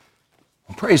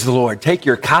Praise the Lord. Take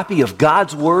your copy of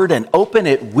God's Word and open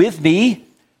it with me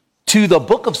to the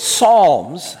book of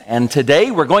Psalms. And today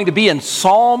we're going to be in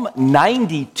Psalm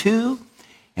 92,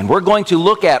 and we're going to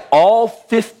look at all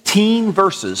 15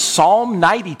 verses. Psalm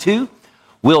 92,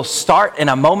 we'll start in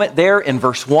a moment there in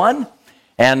verse 1,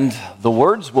 and the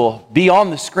words will be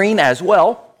on the screen as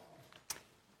well.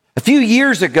 A few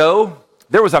years ago,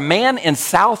 there was a man in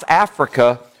South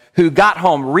Africa who got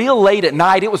home real late at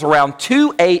night. It was around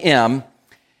 2 a.m.,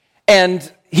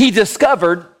 and he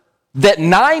discovered that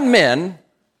 9 men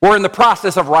were in the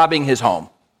process of robbing his home.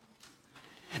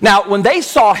 Now, when they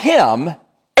saw him,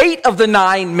 8 of the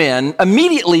 9 men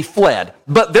immediately fled.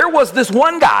 But there was this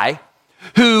one guy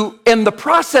who, in the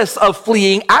process of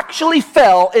fleeing, actually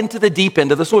fell into the deep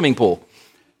end of the swimming pool.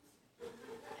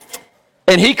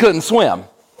 And he couldn't swim.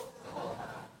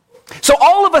 So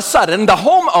all of a sudden, the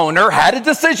homeowner had a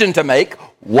decision to make,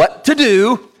 what to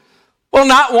do. Well,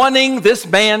 not wanting this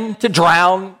man to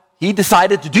drown, he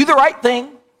decided to do the right thing.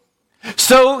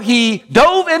 So he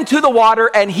dove into the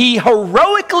water and he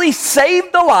heroically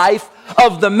saved the life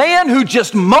of the man who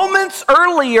just moments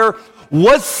earlier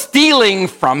was stealing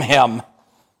from him.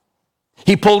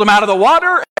 He pulled him out of the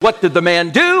water. What did the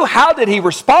man do? How did he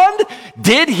respond?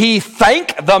 Did he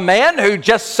thank the man who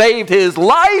just saved his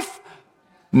life?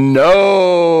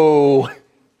 No.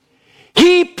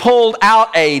 He pulled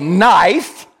out a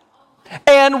knife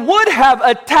and would have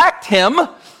attacked him,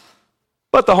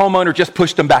 but the homeowner just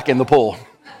pushed him back in the pool.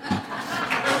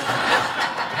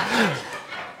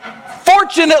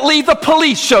 Fortunately, the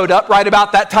police showed up right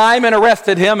about that time and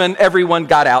arrested him, and everyone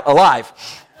got out alive.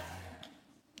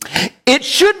 It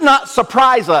should not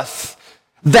surprise us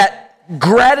that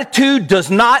gratitude does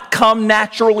not come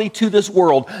naturally to this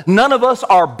world. None of us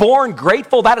are born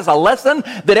grateful. That is a lesson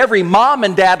that every mom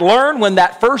and dad learn when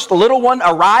that first little one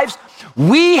arrives.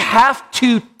 We have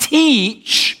to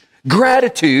teach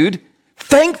gratitude.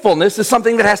 Thankfulness is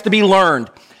something that has to be learned.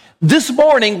 This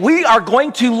morning, we are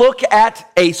going to look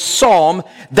at a psalm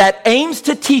that aims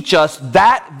to teach us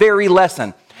that very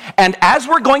lesson. And as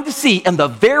we're going to see in the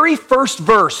very first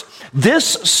verse, this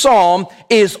psalm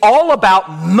is all about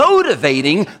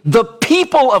motivating the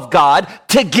people of God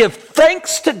to give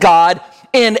thanks to God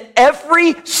in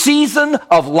every season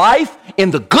of life,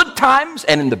 in the good times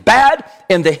and in the bad,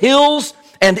 in the hills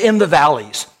and in the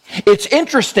valleys. It's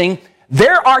interesting,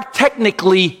 there are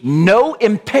technically no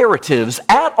imperatives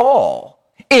at all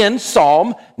in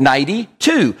Psalm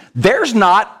 92. There's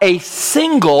not a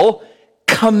single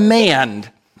command.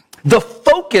 The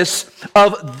focus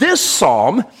of this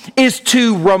psalm is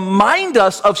to remind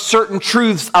us of certain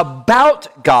truths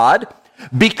about God,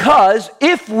 because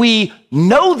if we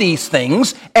know these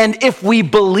things and if we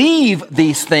believe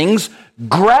these things,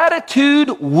 gratitude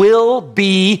will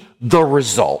be the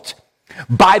result.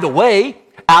 By the way,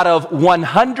 out of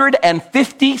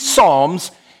 150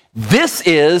 psalms, this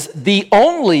is the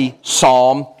only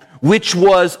psalm which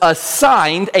was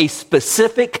assigned a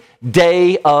specific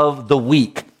day of the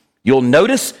week. You'll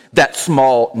notice that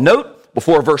small note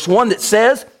before verse 1 that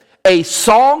says, a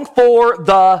song for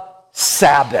the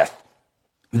Sabbath.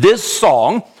 This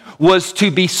song was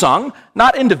to be sung,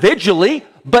 not individually,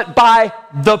 but by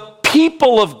the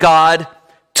people of God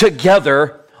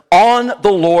together on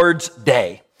the Lord's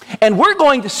day. And we're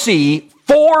going to see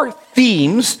 4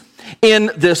 themes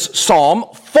in this psalm,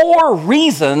 4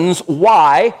 reasons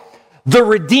why the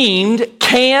redeemed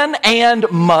can and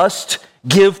must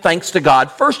give thanks to God.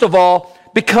 First of all,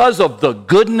 because of the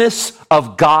goodness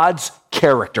of God's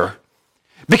character.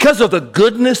 Because of the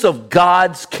goodness of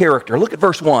God's character. Look at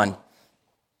verse 1.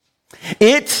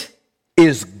 It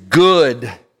is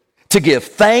good to give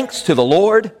thanks to the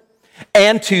Lord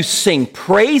and to sing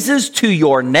praises to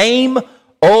your name,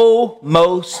 O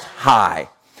Most High.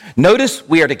 Notice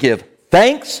we are to give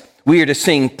thanks, we are to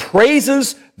sing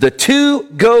praises, the two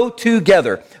go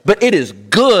together. But it is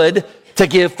good to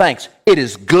give thanks. It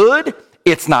is good,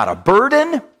 it's not a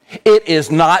burden, it is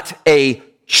not a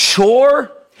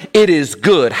chore, it is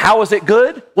good. How is it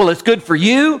good? Well, it's good for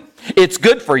you, it's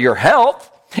good for your health,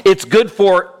 it's good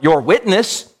for your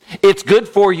witness, it's good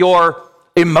for your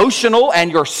emotional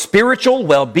and your spiritual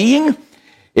well-being,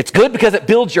 it's good because it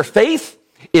builds your faith,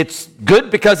 it's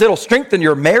good because it'll strengthen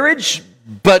your marriage,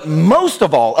 but most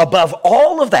of all, above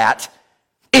all of that,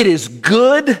 it is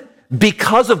good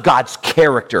because of God's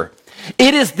character.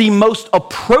 It is the most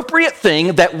appropriate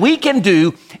thing that we can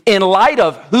do in light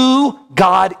of who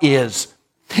God is.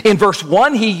 In verse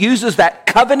 1, he uses that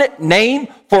covenant name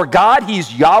for God.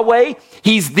 He's Yahweh.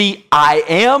 He's the I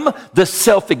am, the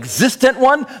self-existent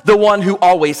one, the one who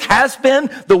always has been,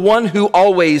 the one who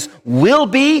always will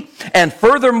be. And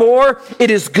furthermore,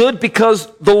 it is good because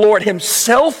the Lord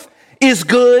himself is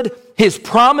good. His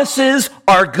promises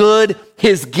are good.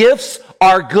 His gifts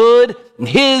are good. And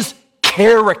his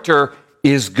character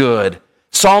is good.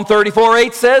 Psalm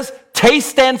 34:8 says,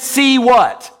 taste and see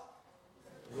what?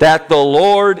 That the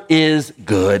Lord is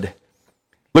good.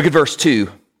 Look at verse 2.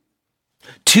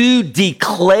 To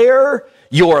declare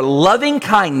your loving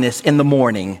kindness in the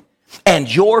morning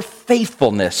and your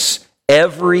faithfulness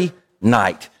every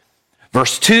night.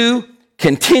 Verse 2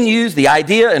 continues the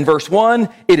idea in verse 1.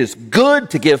 It is good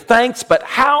to give thanks, but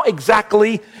how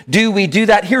exactly do we do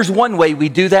that? Here's one way we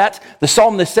do that. The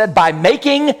psalmist said, by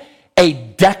making a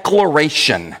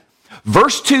declaration.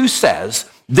 Verse 2 says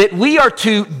that we are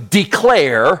to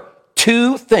declare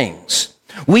two things.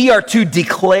 We are to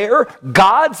declare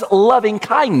God's loving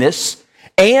kindness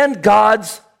and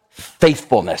God's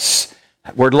faithfulness.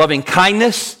 That word loving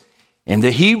kindness in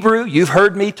the Hebrew, you've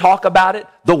heard me talk about it,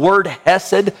 the word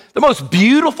hesed, the most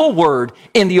beautiful word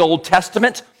in the Old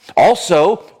Testament.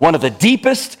 Also, one of the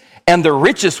deepest and the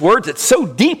richest words. It's so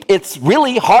deep, it's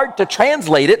really hard to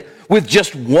translate it with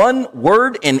just one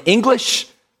word in English.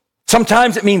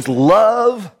 Sometimes it means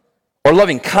love or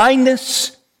loving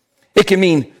kindness. It can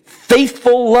mean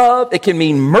faithful love. It can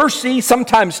mean mercy,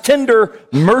 sometimes tender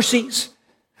mercies.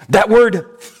 That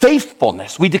word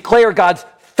faithfulness, we declare God's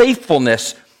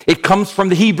faithfulness. It comes from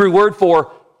the Hebrew word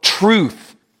for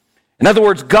truth. In other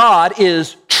words, God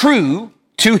is true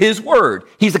to his word.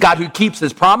 He's the God who keeps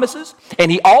his promises,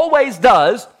 and he always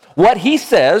does what he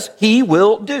says he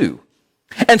will do.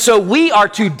 And so we are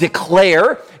to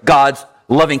declare God's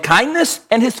loving kindness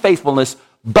and his faithfulness,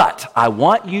 but I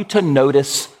want you to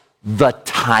notice the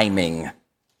timing.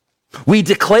 We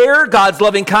declare God's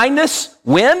loving kindness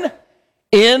when?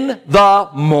 In the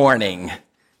morning.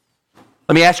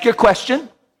 Let me ask you a question.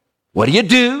 What do you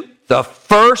do the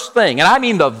first thing, and I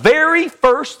mean the very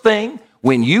first thing,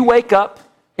 when you wake up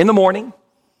in the morning?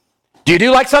 Do you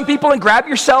do like some people and grab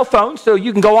your cell phone so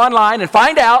you can go online and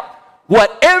find out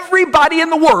what everybody in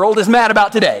the world is mad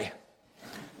about today?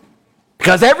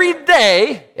 Because every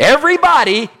day,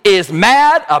 everybody is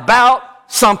mad about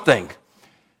something.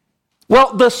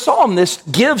 Well, the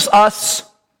psalmist gives us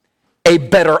a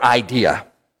better idea.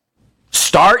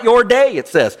 Start your day, it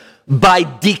says, by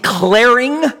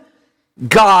declaring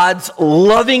God's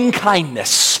loving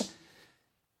kindness.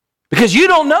 Because you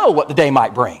don't know what the day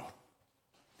might bring.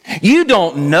 You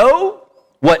don't know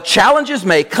what challenges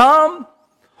may come,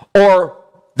 or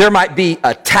there might be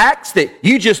attacks that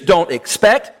you just don't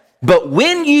expect. But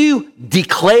when you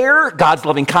declare God's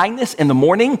loving kindness in the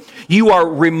morning, you are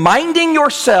reminding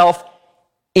yourself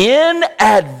in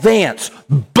advance,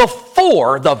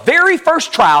 before the very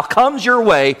first trial comes your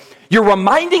way, you're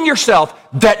reminding yourself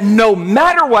that no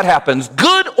matter what happens,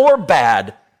 good or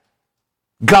bad,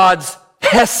 God's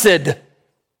hesed,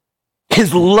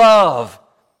 his love,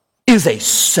 is a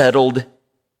settled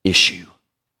issue.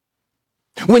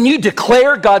 When you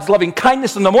declare God's loving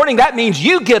kindness in the morning, that means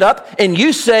you get up and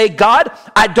you say, God,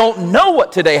 I don't know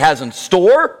what today has in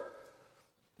store,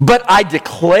 but I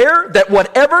declare that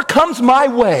whatever comes my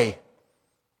way,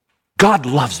 God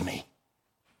loves me,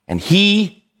 and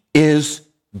he is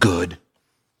good.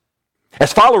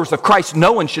 As followers of Christ,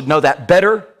 no one should know that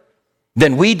better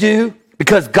than we do,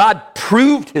 because God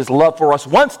proved his love for us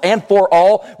once and for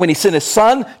all when he sent his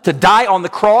son to die on the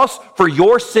cross for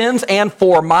your sins and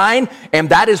for mine. And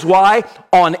that is why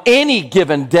on any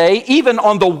given day, even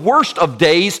on the worst of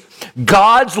days,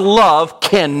 God's love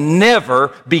can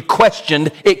never be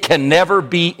questioned. It can never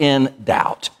be in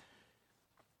doubt.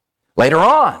 Later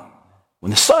on,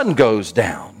 when the sun goes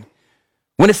down,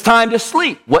 when it's time to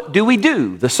sleep, what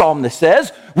do? The psalmist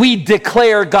says, we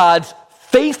declare God's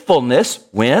faithfulness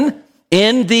when?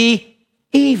 In the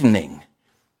evening.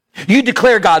 You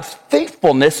declare God's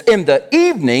faithfulness in the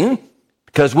evening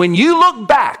because when you look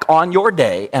back on your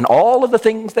day and all of the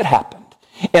things that happened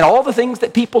and all the things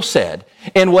that people said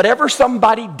and whatever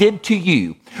somebody did to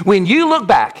you, when you look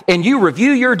back and you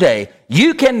review your day,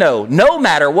 you can know no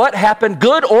matter what happened,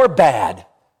 good or bad,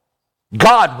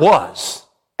 God was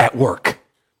at work.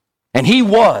 And he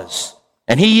was,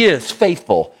 and he is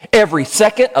faithful every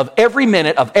second of every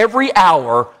minute of every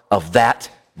hour of that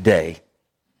day.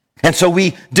 And so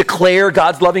we declare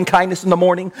God's loving kindness in the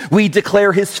morning. We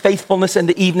declare his faithfulness in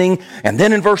the evening. And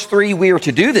then in verse 3, we are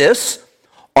to do this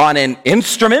on an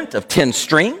instrument of 10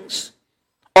 strings,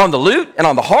 on the lute and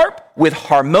on the harp, with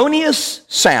harmonious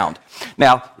sound.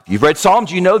 Now, if you've read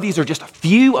Psalms, you know these are just a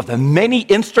few of the many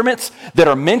instruments that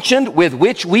are mentioned with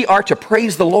which we are to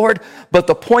praise the Lord. But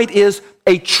the point is,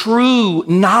 a true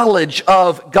knowledge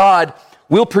of God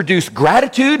will produce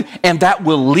gratitude, and that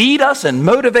will lead us and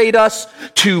motivate us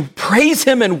to praise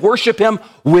Him and worship Him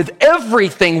with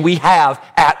everything we have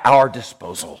at our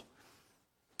disposal.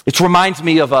 It reminds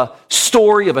me of a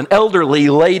story of an elderly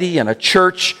lady in a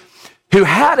church who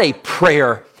had a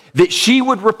prayer that she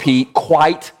would repeat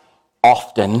quite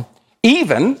often,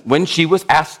 even when she was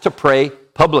asked to pray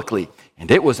publicly. And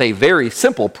it was a very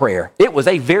simple prayer. It was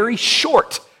a very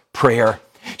short prayer.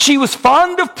 She was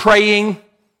fond of praying,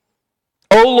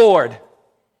 "Oh Lord,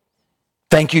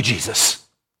 thank you, Jesus."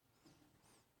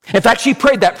 In fact, she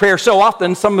prayed that prayer so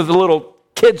often, some of the little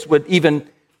kids would even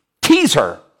tease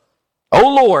her. "Oh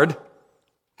Lord,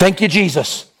 thank you,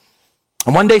 Jesus."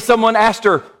 And one day someone asked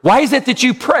her, "Why is it that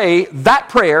you pray that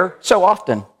prayer so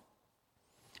often?"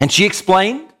 And she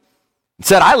explained and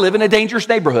said, "I live in a dangerous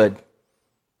neighborhood.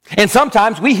 And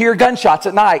sometimes we hear gunshots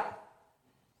at night.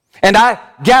 And I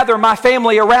gather my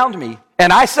family around me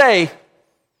and I say,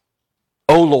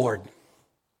 'Oh Lord.'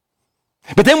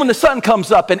 But then when the sun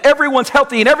comes up and everyone's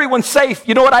healthy and everyone's safe,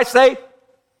 you know what I say?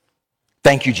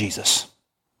 'Thank you, Jesus.'"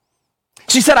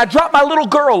 She said, "I drop my little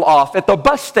girl off at the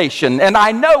bus station, and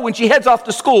I know when she heads off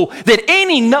to school that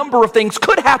any number of things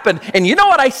could happen. And you know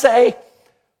what I say?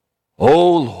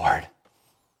 'Oh Lord.'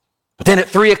 But then at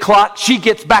 3 o'clock, she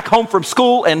gets back home from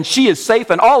school, and she is safe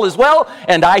and all is well,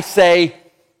 and I say,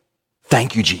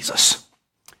 'Thank you, Jesus.'"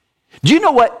 Do you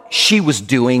know what she was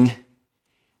doing?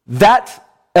 That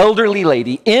elderly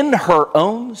lady, in her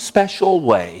own special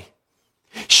way,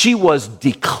 she was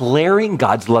declaring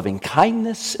God's loving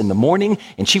kindness in the morning,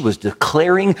 and she was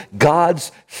declaring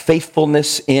God's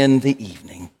faithfulness in the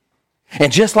evening.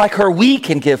 And just like her, we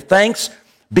can give thanks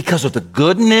because of the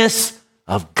goodness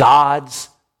of God's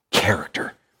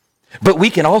character. But we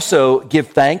can also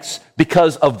give thanks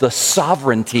because of the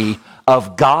sovereignty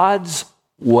of God's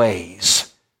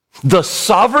ways. The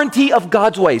sovereignty of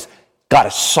God's ways. God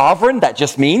is sovereign. That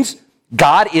just means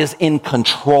God is in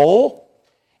control.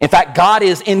 In fact, God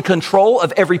is in control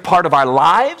of every part of our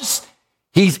lives.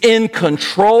 He's in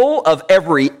control of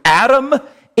every atom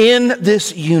in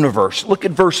this universe. Look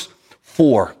at verse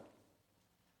 4.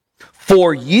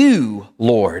 "For you,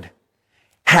 Lord,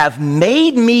 have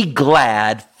made me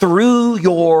glad through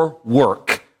your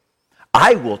work.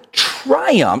 I will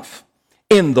triumph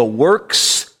in the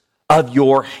works of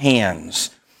your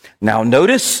hands." Now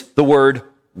notice the word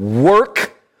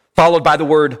work followed by the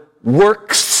word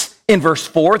works in verse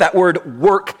 4. That word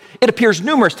work, it appears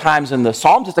numerous times in the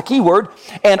Psalms. It's a key word.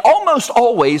 And almost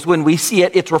always when we see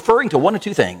it, it's referring to one of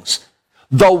two things: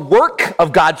 the work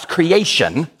of God's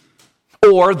creation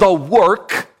or the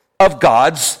work of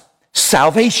God's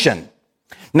salvation.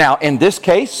 Now, in this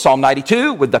case, Psalm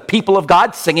 92, with the people of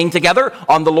God singing together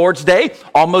on the Lord's day,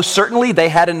 almost certainly they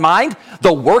had in mind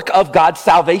the work of God's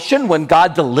salvation when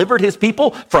God delivered His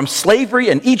people from slavery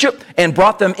in Egypt and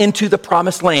brought them into the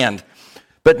promised land.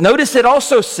 But notice it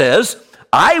also says,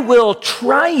 "I will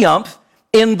triumph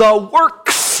in the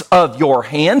works of your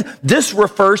hand." This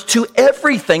refers to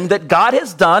everything that God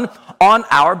has done on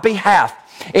our behalf.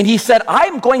 And He said,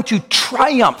 "I'm going to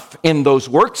triumph in those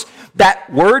works."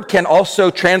 That word can also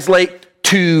translate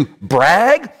to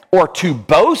brag or to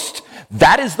boast.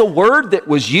 That is the word that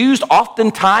was used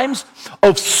oftentimes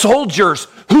of soldiers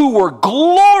who were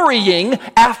glorying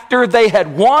after they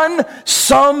had won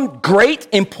some great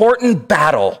important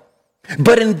battle.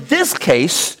 But in this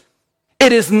case,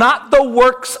 it is not the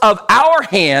works of our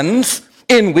hands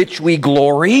in which we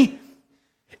glory.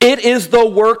 It is the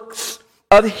works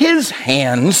of His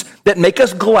hands that make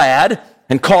us glad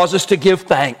and cause us to give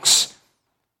thanks.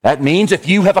 That means if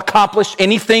you have accomplished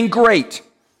anything great,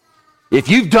 if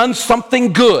you've done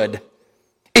something good,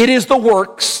 it is the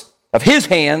works of His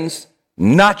hands,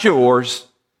 not yours.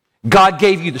 God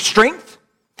gave you the strength,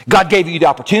 God gave you the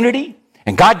opportunity,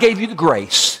 and God gave you the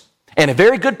grace. And a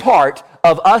very good part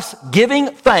of us giving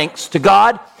thanks to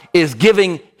God is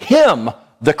giving Him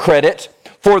the credit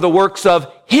for the works of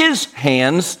His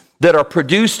hands that are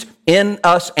produced in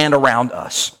us and around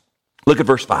us. Look at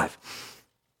verse 5.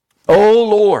 "O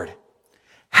Lord,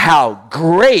 how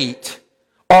great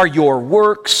are your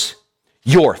works,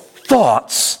 your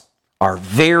thoughts are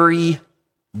very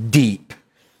deep."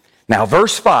 Now,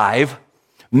 verse 5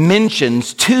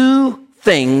 mentions two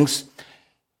things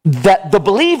that the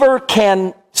believer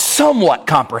can somewhat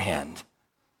comprehend,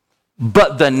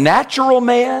 but the natural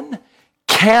man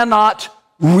cannot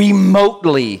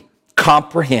remotely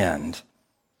comprehend.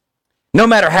 No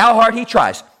matter how hard he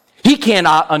tries. He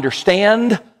cannot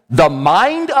understand the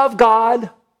mind of God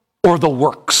or the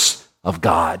works of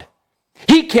God.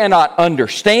 He cannot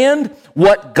understand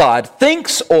what God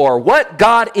thinks or what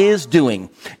God is doing.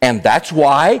 And that's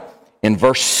why in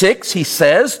verse 6 he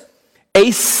says,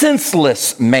 a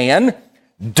senseless man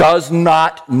does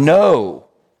not know,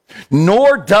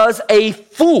 nor does a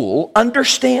fool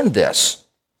understand this.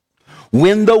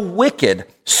 When the wicked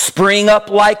spring up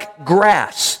like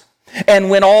grass, and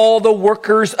when all the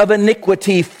workers of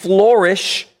iniquity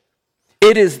flourish,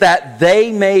 it is that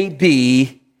they may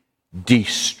be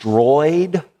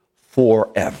destroyed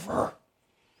forever.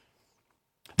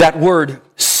 That word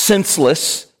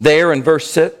senseless there in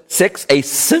verse 6, a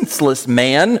senseless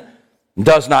man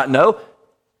does not know,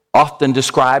 often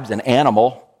describes an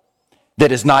animal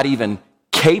that is not even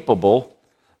capable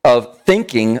of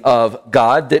thinking of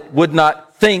God, that would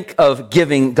not think of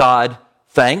giving God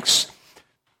thanks.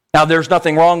 Now, there's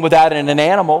nothing wrong with that in an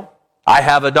animal. I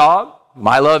have a dog whom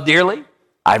I love dearly.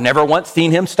 I've never once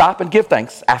seen him stop and give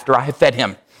thanks after I have fed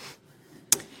him.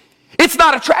 It's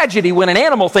not a tragedy when an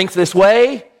animal thinks this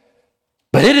way,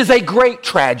 but it is a great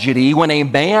tragedy when a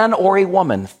man or a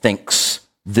woman thinks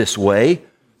this way.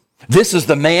 This is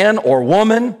the man or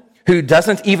woman who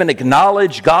doesn't even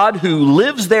acknowledge God, who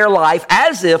lives their life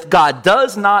as if God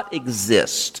does not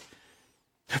exist.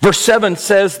 Verse 7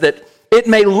 says that it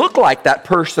may look like that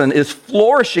person is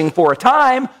flourishing for a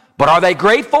time, but are they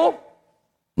grateful?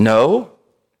 No.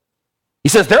 He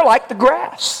says they're like the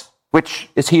grass, which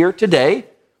is here today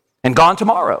and gone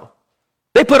tomorrow.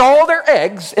 They put all their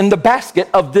eggs in the basket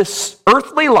of this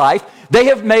earthly life. They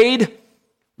have made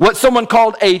what someone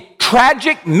called a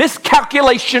tragic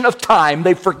miscalculation of time.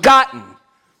 They've forgotten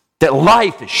that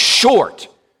life is short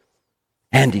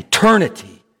and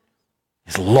eternity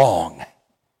is long.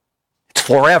 It's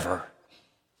forever.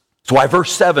 That's why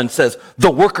verse 7 says,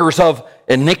 the workers of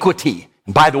iniquity.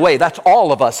 And by the way, that's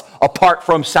all of us apart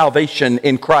from salvation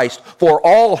in Christ. For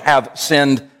all have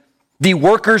sinned. The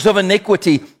workers of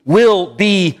iniquity will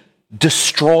be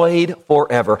destroyed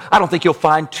forever. I don't think you'll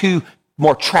find two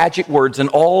more tragic words in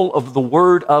all of the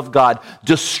Word of God.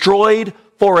 Destroyed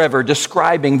forever,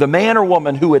 describing the man or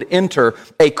woman who would enter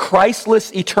a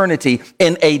Christless eternity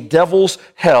in a devil's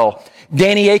hell.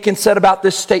 Danny Akin said about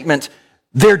this statement,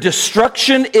 their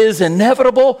destruction is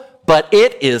inevitable, but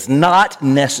it is not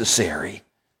necessary.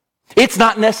 It's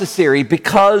not necessary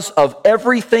because of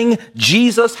everything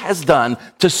Jesus has done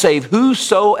to save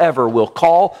whosoever will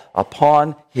call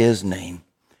upon his name.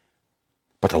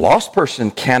 But the lost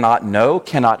person cannot know,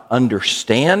 cannot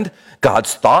understand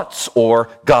God's thoughts or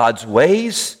God's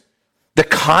ways. The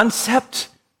concept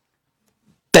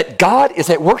that God is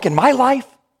at work in my life,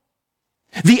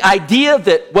 the idea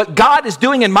that what God is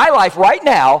doing in my life right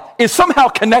now is somehow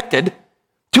connected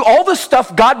to all the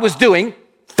stuff God was doing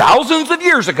thousands of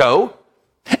years ago,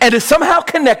 and is somehow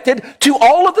connected to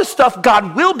all of the stuff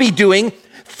God will be doing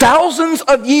thousands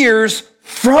of years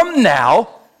from now,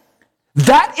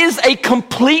 that is a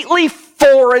completely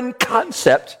foreign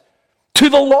concept to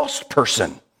the lost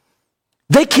person.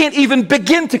 They can't even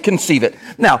begin to conceive it.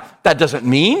 Now, that doesn't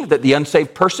mean that the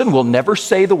unsaved person will never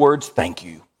say the words, thank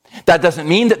you. That doesn't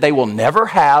mean that they will never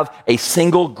have a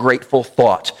single grateful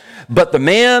thought. But the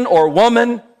man or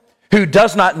woman who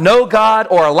does not know God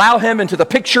or allow him into the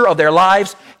picture of their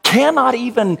lives cannot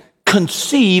even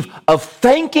conceive of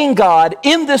thanking God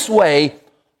in this way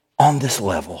on this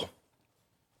level.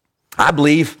 I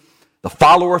believe the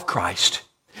follower of Christ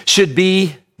should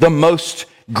be the most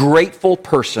grateful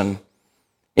person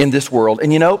in this world.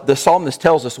 And you know, the psalmist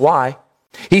tells us why.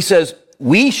 He says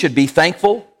we should be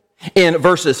thankful in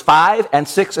verses 5 and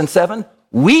 6 and 7.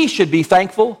 We should be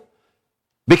thankful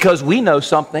because we know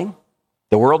something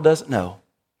the world doesn't know.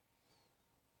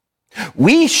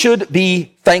 We should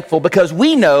be thankful because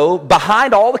we know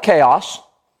behind all the chaos,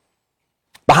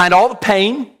 behind all the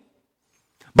pain,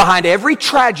 behind every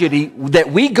tragedy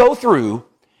that we go through,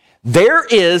 there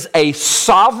is a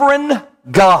sovereign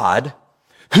God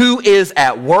who is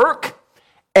at work,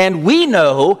 and we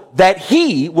know that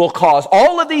he will cause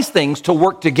all of these things to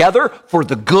work together for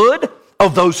the good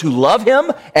of those who love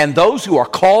him and those who are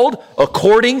called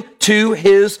according to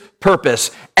his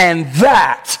purpose. And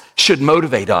that should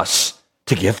motivate us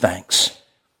to give thanks.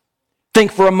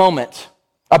 Think for a moment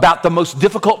about the most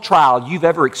difficult trial you've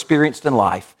ever experienced in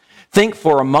life. Think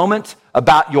for a moment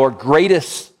about your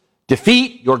greatest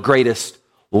defeat, your greatest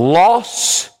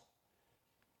loss.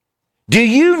 Do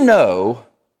you know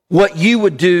what you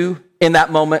would do in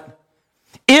that moment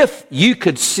if you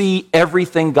could see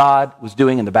everything God was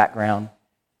doing in the background?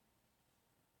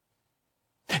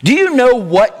 Do you know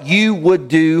what you would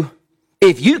do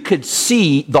if you could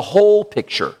see the whole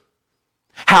picture?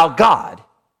 how God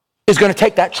is going to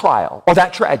take that trial or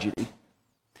that tragedy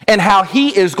and how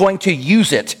he is going to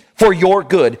use it for your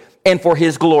good and for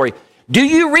his glory. Do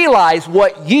you realize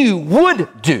what you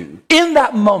would do in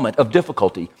that moment of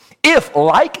difficulty if,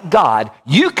 like God,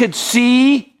 you could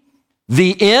see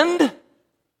the end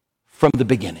from the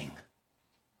beginning?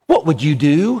 What would you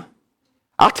do?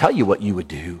 I'll tell you what you would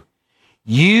do.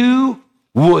 You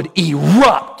would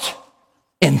erupt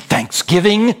in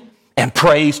thanksgiving and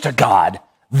praise to God.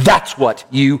 That's what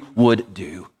you would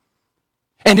do.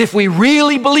 And if we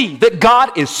really believe that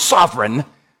God is sovereign,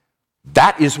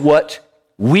 that is what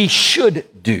we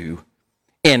should do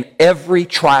in every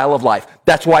trial of life.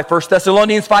 That's why 1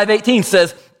 Thessalonians 5:18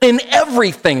 says, "In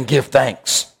everything give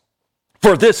thanks,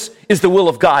 for this is the will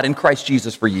of God in Christ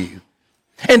Jesus for you."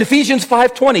 And Ephesians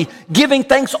 5:20, "Giving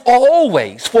thanks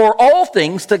always for all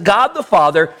things to God the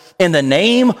Father in the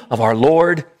name of our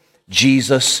Lord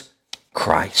Jesus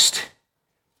Christ."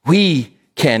 We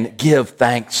can give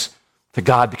thanks to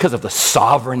God because of the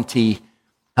sovereignty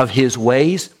of his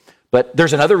ways. But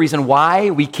there's another reason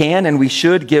why we can and we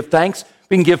should give thanks.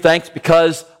 We can give thanks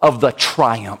because of the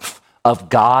triumph of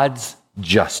God's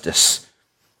justice.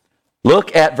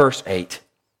 Look at verse 8.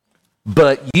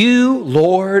 "But you,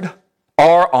 Lord,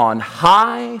 are on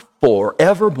high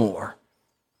forevermore.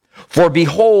 For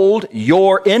behold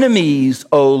your enemies,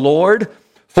 O Lord,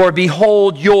 for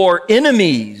behold your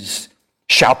enemies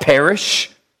shall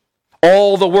perish.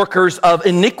 All the workers of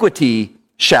iniquity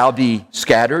shall be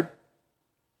scattered."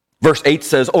 Verse 8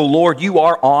 says, "O Lord, you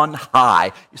are on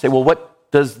high." You say, well,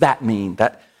 what does that mean?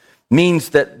 That means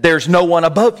that there's no one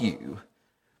above you.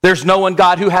 There's no one,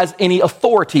 God, who has any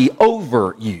authority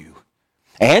over you.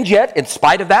 And yet, in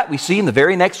spite of that, we see in the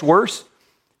very next verse,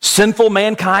 sinful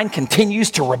mankind continues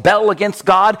to rebel against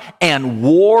God and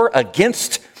war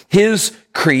against his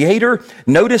Creator.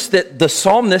 Notice that the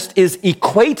psalmist is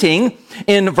equating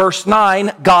in verse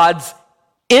 9 God's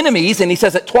enemies, and he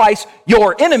says it twice,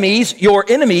 your enemies,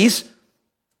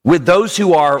 with those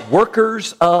who are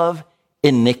workers of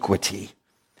iniquity.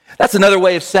 That's another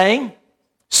way of saying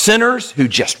sinners who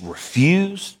just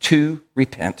refuse to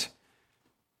repent.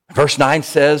 Verse 9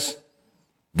 says,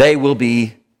 they will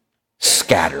be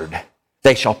scattered.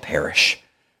 They shall perish.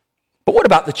 But what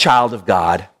about the child of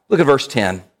God? Look at verse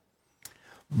 10.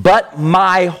 "But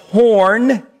my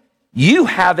horn you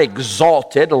have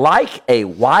exalted like a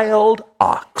wild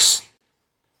ox.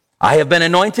 I have been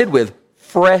anointed with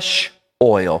fresh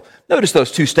oil." Notice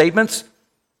those two statements.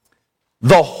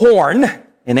 The horn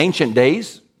in ancient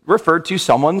days referred to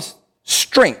someone's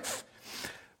strength.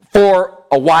 For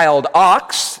a wild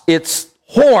ox, its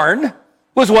horn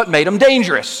was what made him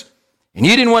dangerous. And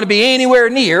you didn't want to be anywhere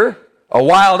near a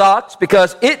wild ox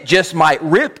because it just might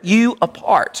rip you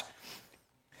apart.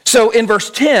 So in verse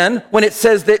 10, when it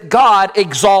says that God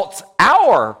exalts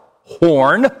our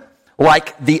horn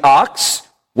like the ox,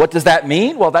 what does that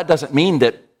mean? Well, that doesn't mean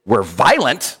that we're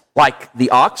violent like the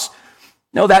ox.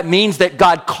 No, that means that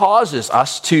God causes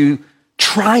us to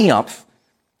triumph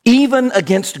even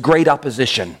against great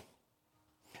opposition.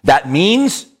 That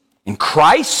means in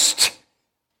Christ,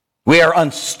 we are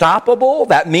unstoppable.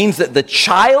 That means that the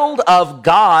child of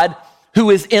God who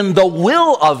is in the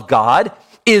will of God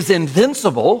is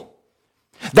invincible.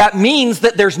 That means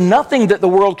that there's nothing that the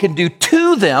world can do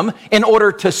to them in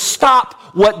order to stop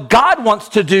what God wants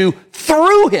to do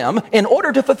through him in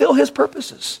order to fulfill his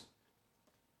purposes.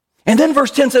 And then verse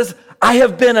 10 says, I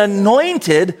have been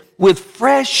anointed with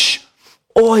fresh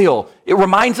oil. It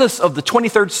reminds us of the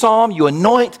 23rd Psalm, you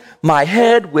anoint my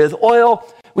head with oil.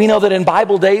 We know that in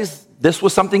Bible days, this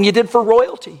was something you did for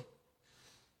royalty.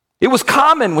 It was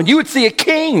common when you would see a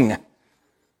king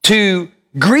to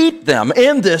greet them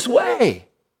in this way.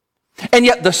 And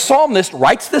yet the psalmist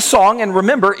writes this song, and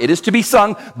remember, it is to be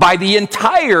sung by the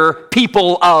entire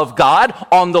people of God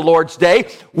on the Lord's day.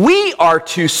 We are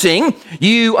to sing,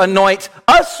 you anoint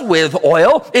us with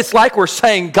oil. It's like we're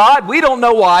saying, God, we don't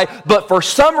know why, but for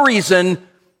some reason,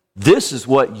 this is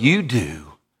what you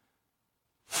do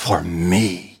for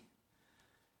me.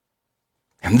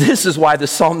 And this is why the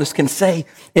psalmist can say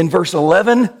in verse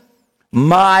 11,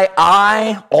 my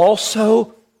eye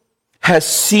also has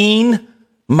seen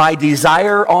my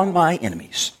desire on my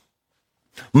enemies.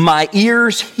 My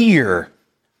ears hear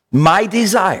my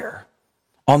desire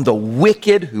on the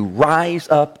wicked who rise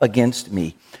up against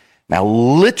me. Now,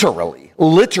 literally,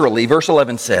 verse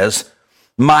 11 says,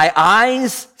 my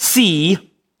eyes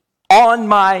see on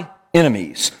my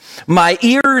enemies. My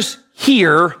ears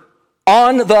hear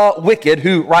on the wicked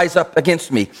who rise up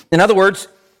against me. In other words,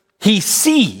 he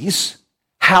sees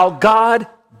how God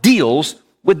deals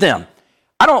with them.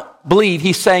 I don't believe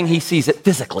he's saying he sees it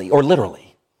physically or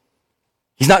literally.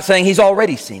 He's not saying he's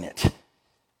already seen it.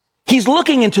 He's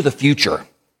looking into the future.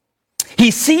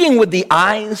 He's seeing with the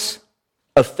eyes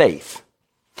of faith.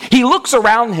 He looks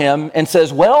around him and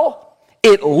says, well,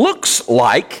 it looks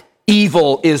like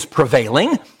evil is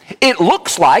prevailing. It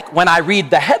looks like, when I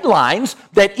read the headlines,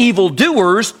 that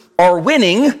evildoers are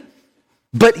winning,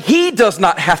 but he does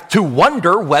not have to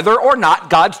wonder whether or not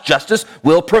God's justice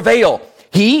will prevail.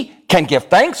 He can give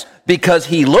thanks because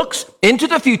he looks into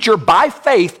the future by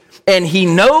faith, and he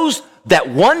knows that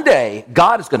one day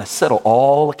God is going to settle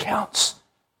all accounts,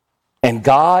 and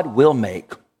God will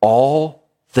make all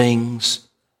things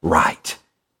right.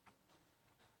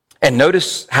 And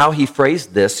notice how he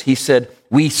phrased this. He said,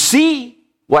 we see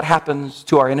what happens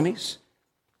to our enemies.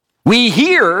 We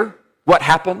hear what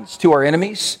happens to our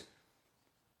enemies,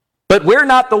 but we're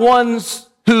not the ones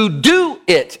who do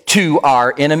it to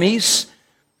our enemies.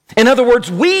 In other words,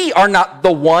 we are not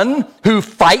the one who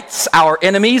fights our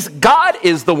enemies. God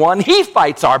is the one. He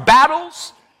fights our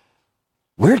battles.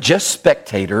 We're just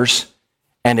spectators,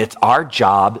 and it's our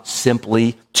job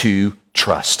simply to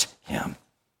trust him.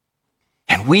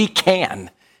 And we can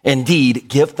indeed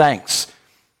give thanks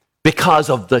because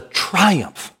of the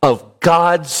triumph of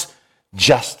God's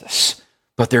justice.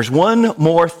 But there's one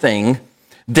more thing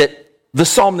that the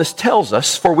psalmist tells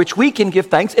us for which we can give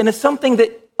thanks, and it's something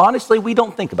that honestly we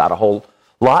don't think about a whole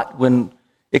lot when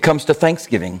it comes to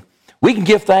Thanksgiving. We can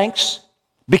give thanks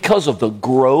because of the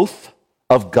growth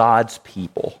of God's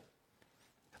people.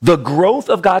 The growth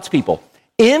of God's people.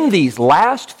 In these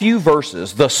last few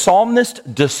verses, the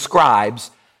psalmist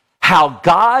describes how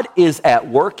God is at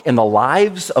work in the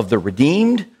lives of the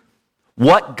redeemed,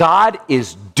 what God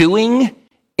is doing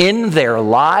in their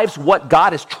lives, what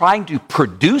God is trying to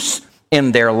produce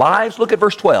in their lives. Look at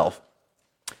verse 12.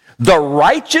 The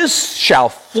righteous shall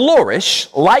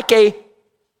flourish like a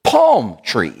palm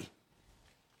tree.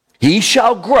 He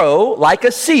shall grow like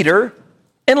a cedar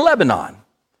in Lebanon.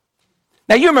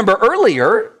 Now you remember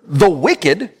earlier, the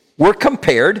wicked were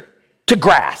compared to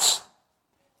grass.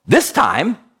 This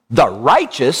time, the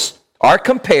righteous are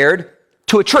compared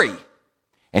to a tree.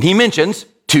 And he mentions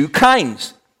two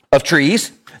kinds of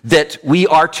trees that we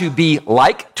are to be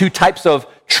like, two types of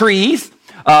trees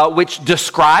which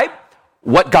describe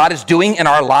what God is doing in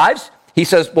our lives. He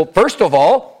says, well, first of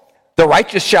all, the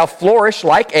righteous shall flourish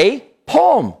like a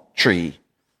palm tree.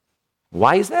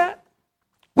 Why is that?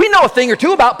 We know a thing or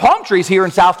two about palm trees here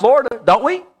in South Florida, don't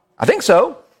we? I think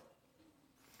so.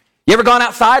 You ever gone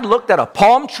outside, looked at a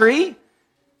palm tree,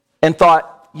 and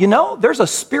thought, you know, there's a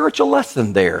spiritual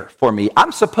lesson there for me.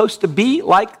 I'm supposed to be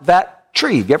like that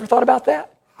tree. Have you ever thought about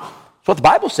that? That's what the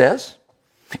Bible says.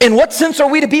 In what sense are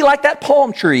we to be like that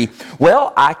palm tree?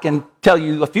 Well, I can tell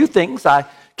you a few things. I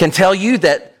can tell you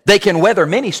that they can weather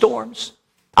many storms.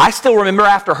 I still remember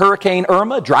after Hurricane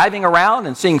Irma driving around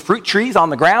and seeing fruit trees on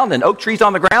the ground and oak trees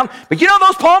on the ground. But you know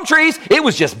those palm trees? It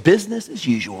was just business as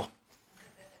usual.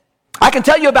 I can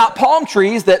tell you about palm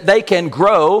trees that they can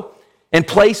grow in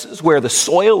places where the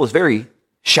soil is very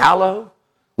shallow,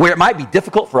 where it might be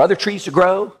difficult for other trees to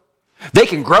grow. They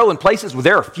can grow in places where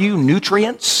there are few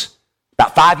nutrients.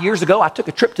 About 5 years ago, I took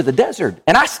a trip to the desert,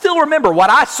 and I still remember what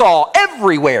I saw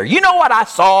everywhere. You know what I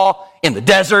saw in the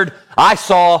desert? I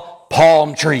saw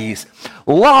palm trees.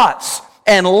 Lots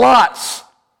and lots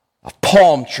of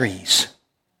palm trees.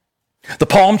 The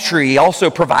palm tree also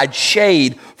provides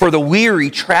shade for the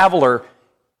weary traveler.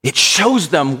 It shows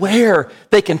them where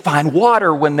they can find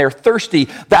water when they're thirsty.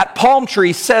 That palm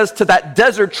tree says to that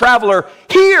desert traveler,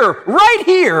 here, right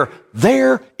here,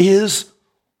 there is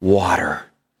water.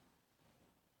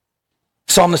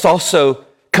 Psalmist also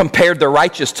compared the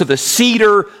righteous to the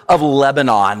cedar of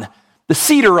Lebanon. The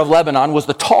cedar of Lebanon was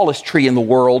the tallest tree in the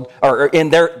world, or in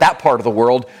that part of the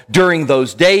world during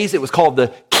those days. It was called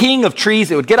the king of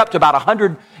trees. It would get up to about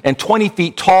 120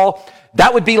 feet tall.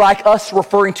 That would be like us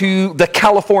referring to the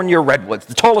California redwoods,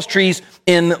 the tallest trees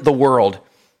in the world.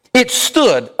 It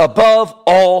stood above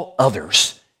all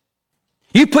others.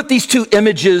 You put these two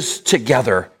images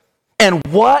together, and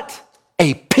what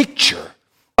a picture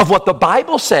of what the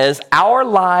Bible says our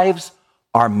lives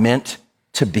are meant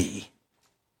to be.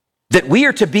 That we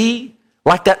are to be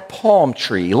like that palm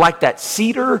tree, like that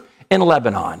cedar in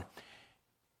Lebanon.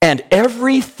 And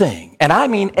everything, and I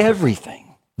mean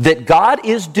everything, that God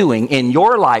is doing in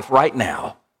your life right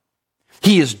now,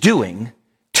 He is doing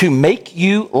to make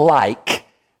you like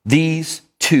these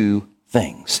two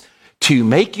things. To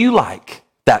make you like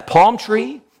that palm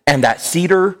tree and that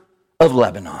cedar of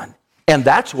Lebanon. And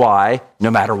that's why,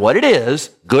 no matter what it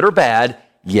is, good or bad,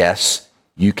 yes,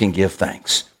 you can give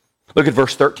thanks. Look at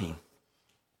verse 13.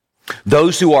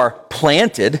 Those who are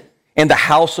planted in the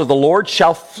house of the Lord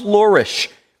shall flourish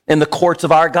in the courts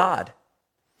of our God.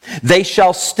 They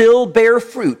shall still bear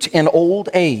fruit in old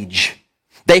age.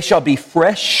 They shall be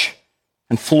fresh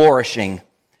and flourishing.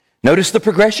 Notice the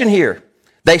progression here.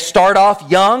 They start off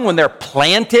young when they're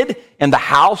planted in the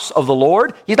house of the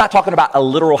Lord. He's not talking about a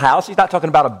literal house. He's not talking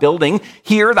about a building.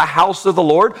 Here, the house of the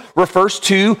Lord refers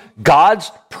to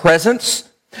God's presence.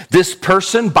 This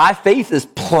person, by faith, is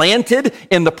planted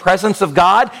in the presence of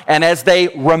God, and as they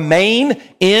remain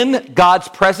in God's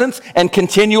presence and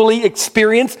continually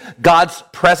experience God's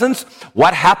presence,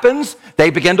 what happens? They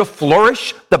begin to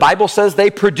flourish. The Bible says they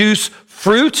produce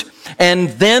fruit, and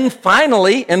then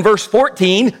finally, in verse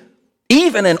 14,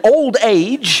 even in old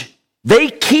age, they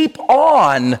keep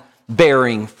on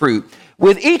bearing fruit.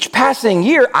 With each passing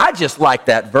year, I just like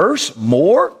that verse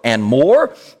more and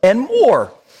more and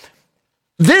more.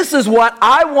 This is what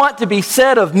I want to be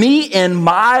said of me in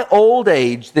my old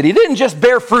age, that he didn't just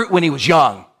bear fruit when he was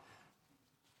young,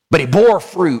 but he bore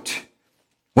fruit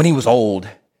when he was old.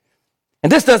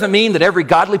 And this doesn't mean that every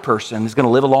godly person is going to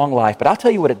live a long life, but I'll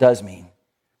tell you what it does mean.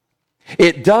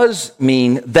 It does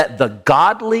mean that the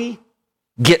godly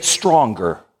get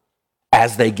stronger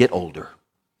as they get older.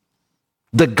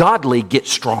 The godly get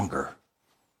stronger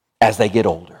as they get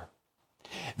older.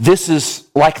 This is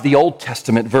like the Old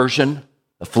Testament version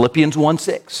of Philippians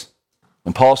 1:6,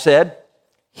 when Paul said,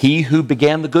 "He who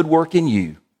began the good work in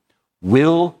you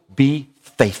will be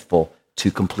faithful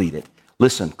to complete it."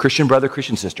 Listen, Christian brother,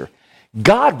 Christian sister,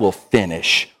 God will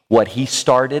finish what he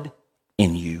started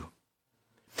in you.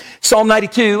 Psalm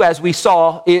 92, as we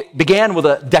saw, it began with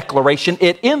a declaration.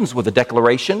 It ends with a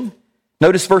declaration.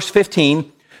 Notice verse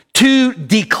 15, to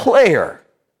declare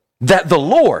that the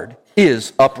Lord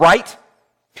is upright.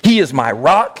 He is my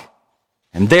rock,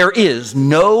 and there is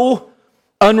no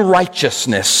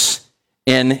unrighteousness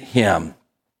in him.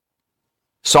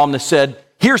 Psalmist said,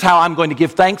 here's how I'm going to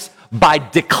give thanks, by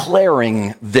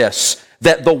declaring this,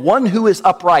 that the one who is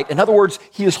upright, in other words,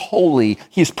 he is holy,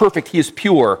 he is perfect, he is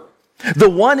pure, the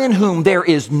one in whom there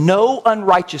is no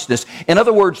unrighteousness. In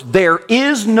other words, there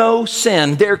is no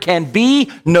sin. There can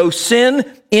be no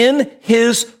sin in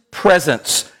his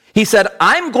presence. He said,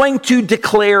 I'm going to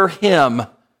declare him.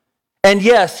 And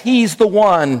yes, he's the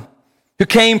one who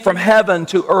came from heaven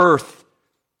to earth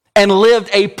and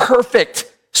lived a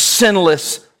perfect,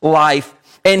 sinless life.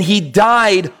 And he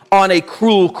died on a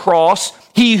cruel cross.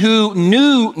 He who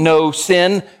knew no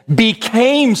sin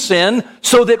became sin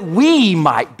so that we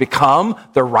might become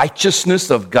the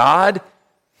righteousness of God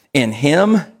in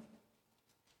him.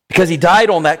 Because he died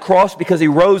on that cross, because he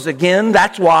rose again,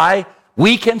 that's why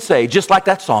we can say, just like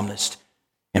that psalmist,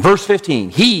 in verse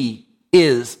 15, he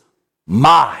is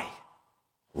my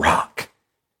rock.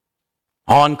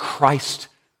 On Christ,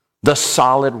 the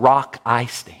solid rock, I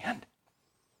stand.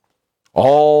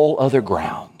 All other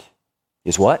ground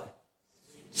is what?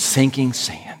 Sinking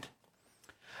sand.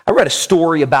 I read a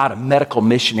story about a medical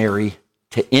missionary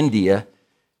to India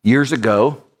years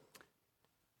ago,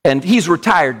 and he's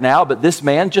retired now, but this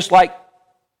man, just like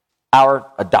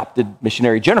our adopted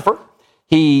missionary Jennifer,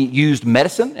 he used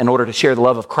medicine in order to share the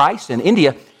love of Christ in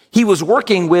India. He was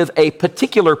working with a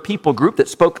particular people group that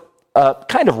spoke a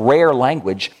kind of rare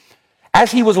language.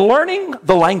 As he was learning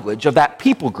the language of that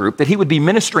people group that he would be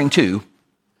ministering to,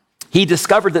 he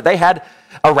discovered that they had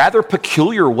a rather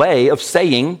peculiar way of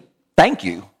saying thank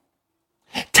you.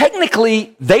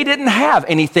 Technically, they didn't have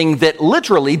anything that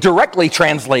literally directly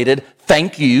translated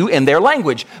thank you in their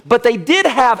language, but they did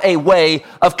have a way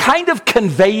of kind of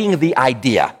conveying the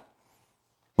idea.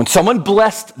 When someone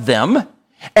blessed them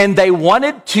and they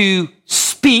wanted to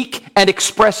speak and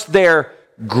express their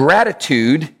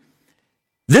gratitude,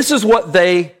 this is what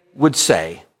they would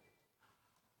say: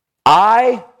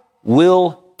 I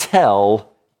will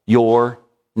tell your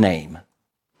name.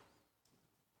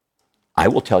 I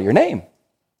will tell your name.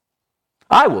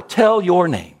 I will tell your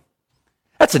name.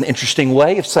 That's an interesting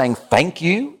way of saying thank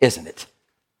you, isn't it?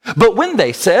 But when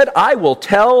they said, I will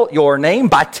tell your name,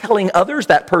 by telling others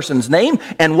that person's name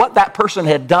and what that person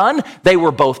had done, they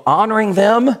were both honoring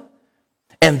them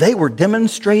and they were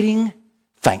demonstrating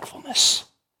thankfulness.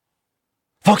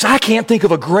 Folks, I can't think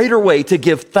of a greater way to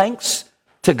give thanks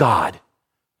to God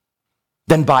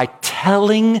than by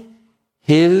telling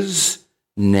his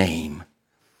name,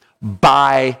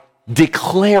 by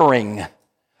declaring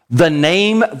the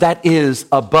name that is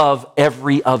above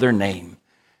every other name.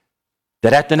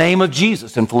 That at the name of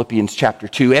Jesus in Philippians chapter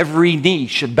 2, every knee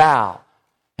should bow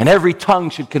and every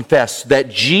tongue should confess that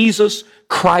Jesus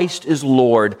Christ is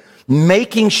Lord,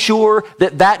 making sure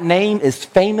that that name is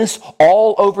famous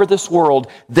all over this world,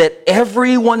 that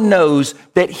everyone knows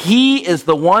that he is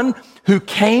the one who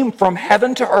came from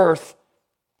heaven to earth,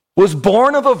 was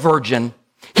born of a virgin.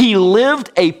 He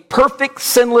lived a perfect,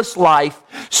 sinless life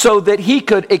so that he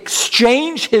could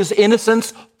exchange his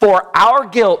innocence for our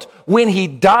guilt when he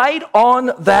died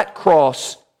on that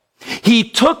cross. He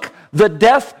took the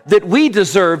death that we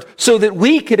deserved so that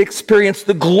we could experience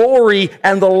the glory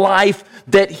and the life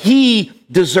that he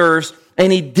deserves.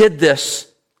 And he did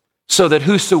this so that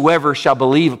whosoever shall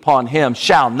believe upon him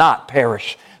shall not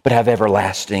perish, but have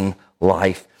everlasting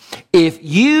life. If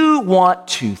you want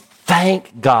to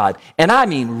thank God, and I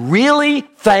mean really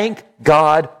thank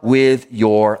God with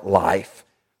your life,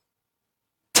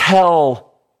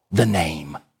 tell the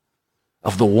name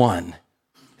of the one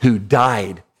who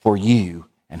died for you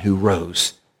and who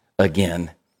rose again.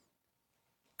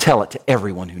 Tell it to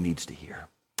everyone who needs to hear.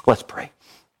 Let's pray.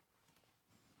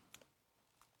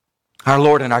 Our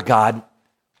Lord and our God,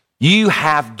 you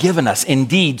have given us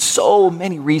indeed so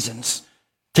many reasons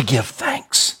to give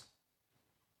thanks.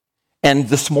 And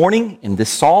this morning in this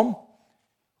psalm,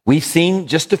 we've seen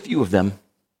just a few of them.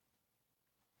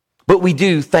 But we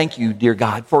do thank you, dear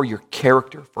God, for your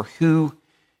character, for who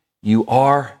you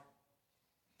are,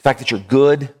 the fact that you're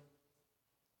good,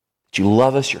 that you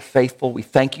love us, you're faithful. We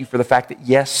thank you for the fact that,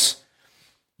 yes,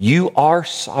 you are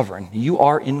sovereign. You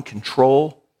are in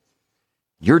control.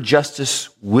 Your justice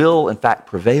will, in fact,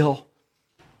 prevail.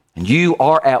 And you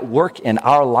are at work in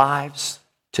our lives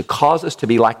to cause us to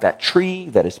be like that tree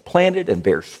that is planted and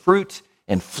bears fruit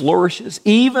and flourishes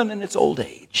even in its old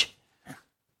age.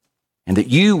 And that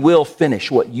you will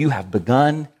finish what you have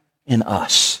begun in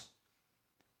us.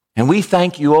 And we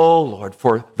thank you, oh Lord,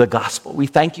 for the gospel. We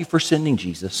thank you for sending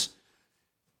Jesus.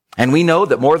 And we know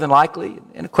that more than likely,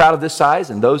 in a crowd of this size,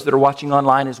 and those that are watching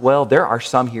online as well, there are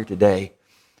some here today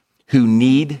who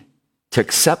need to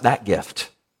accept that gift.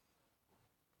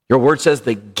 Your word says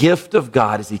the gift of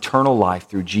God is eternal life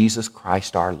through Jesus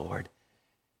Christ our Lord.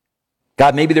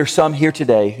 God, maybe there's some here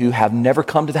today who have never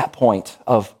come to that point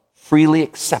of freely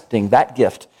accepting that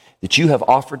gift that you have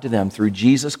offered to them through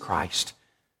Jesus Christ,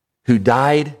 who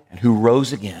died and who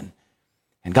rose again.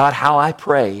 And God, how I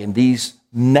pray in these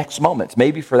next moments,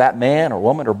 maybe for that man or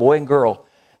woman or boy and girl,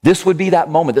 this would be that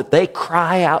moment that they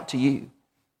cry out to you.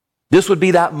 This would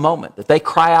be that moment that they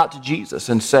cry out to Jesus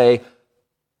and say,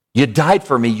 you died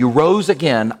for me, you rose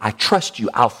again, I trust you,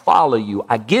 I'll follow you,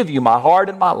 I give you my heart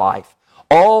and my life.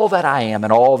 All that I am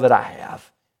and all that I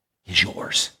have is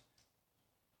yours.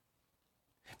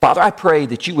 Father, I pray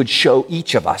that you would show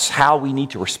each of us how we need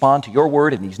to respond to your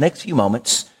word in these next few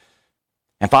moments.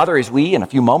 And Father, as we in a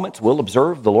few moments will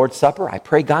observe the Lord's Supper, I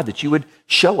pray, God, that you would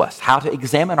show us how to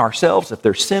examine ourselves. If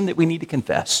there's sin that we need to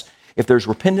confess, if there's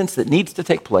repentance that needs to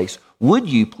take place, would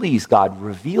you please, God,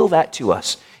 reveal that to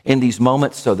us in these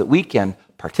moments so that we can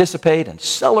participate and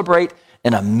celebrate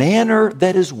in a manner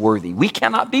that is worthy. We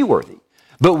cannot be worthy,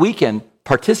 but we can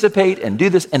participate and do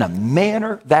this in a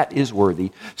manner that is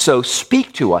worthy. So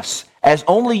speak to us as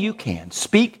only you can.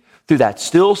 Speak through that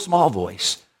still small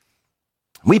voice.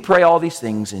 We pray all these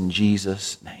things in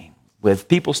Jesus' name. With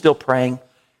people still praying,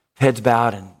 heads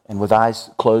bowed and with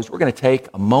eyes closed, we're going to take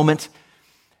a moment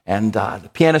and the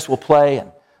pianist will play.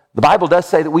 And the Bible does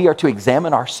say that we are to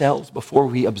examine ourselves before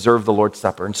we observe the Lord's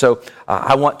Supper. And so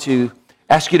I want to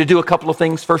ask you to do a couple of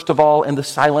things. First of all, in the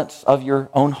silence of your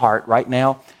own heart right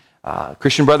now,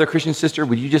 Christian brother, Christian sister,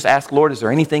 would you just ask, Lord, is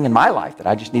there anything in my life that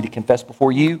I just need to confess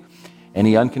before you?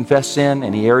 Any unconfessed sin,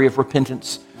 any area of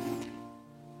repentance?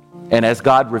 And as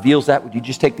God reveals that, would you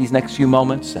just take these next few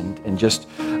moments and just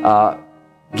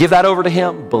give that over to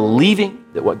him, believing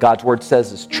that what God's word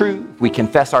says is true. If we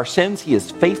confess our sins, he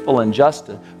is faithful and just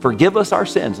to forgive us our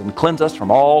sins and cleanse us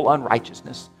from all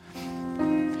unrighteousness.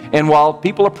 And while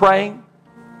people are praying,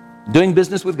 doing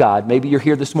business with God, maybe you're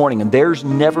here this morning and there's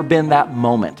never been that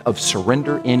moment of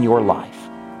surrender in your life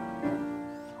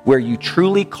where you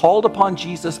truly called upon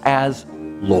Jesus as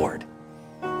Lord,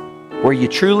 where you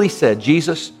truly said,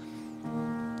 Jesus,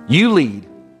 you lead,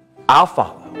 I'll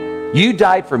follow. You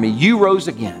died for me. You rose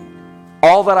again.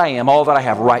 All that I am, all that I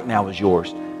have right now is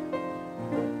yours.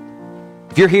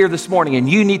 If you're here this morning and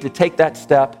you need to take that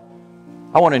step,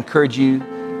 I want to encourage you,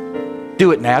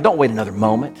 do it now. Don't wait another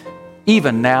moment.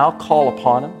 Even now, call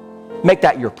upon him. Make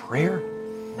that your prayer.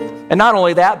 And not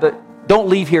only that, but don't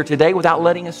leave here today without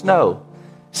letting us know.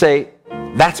 Say,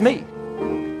 that's me.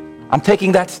 I'm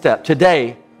taking that step.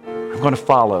 Today, I'm going to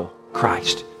follow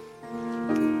Christ.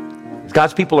 As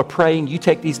God's people are praying, you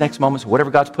take these next moments, whatever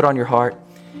God's put on your heart.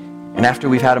 And after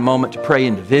we've had a moment to pray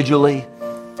individually,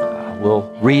 we'll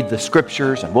read the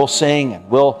scriptures and we'll sing and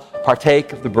we'll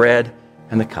partake of the bread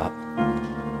and the cup.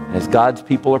 And as God's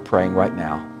people are praying right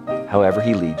now, however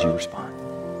he leads you, respond.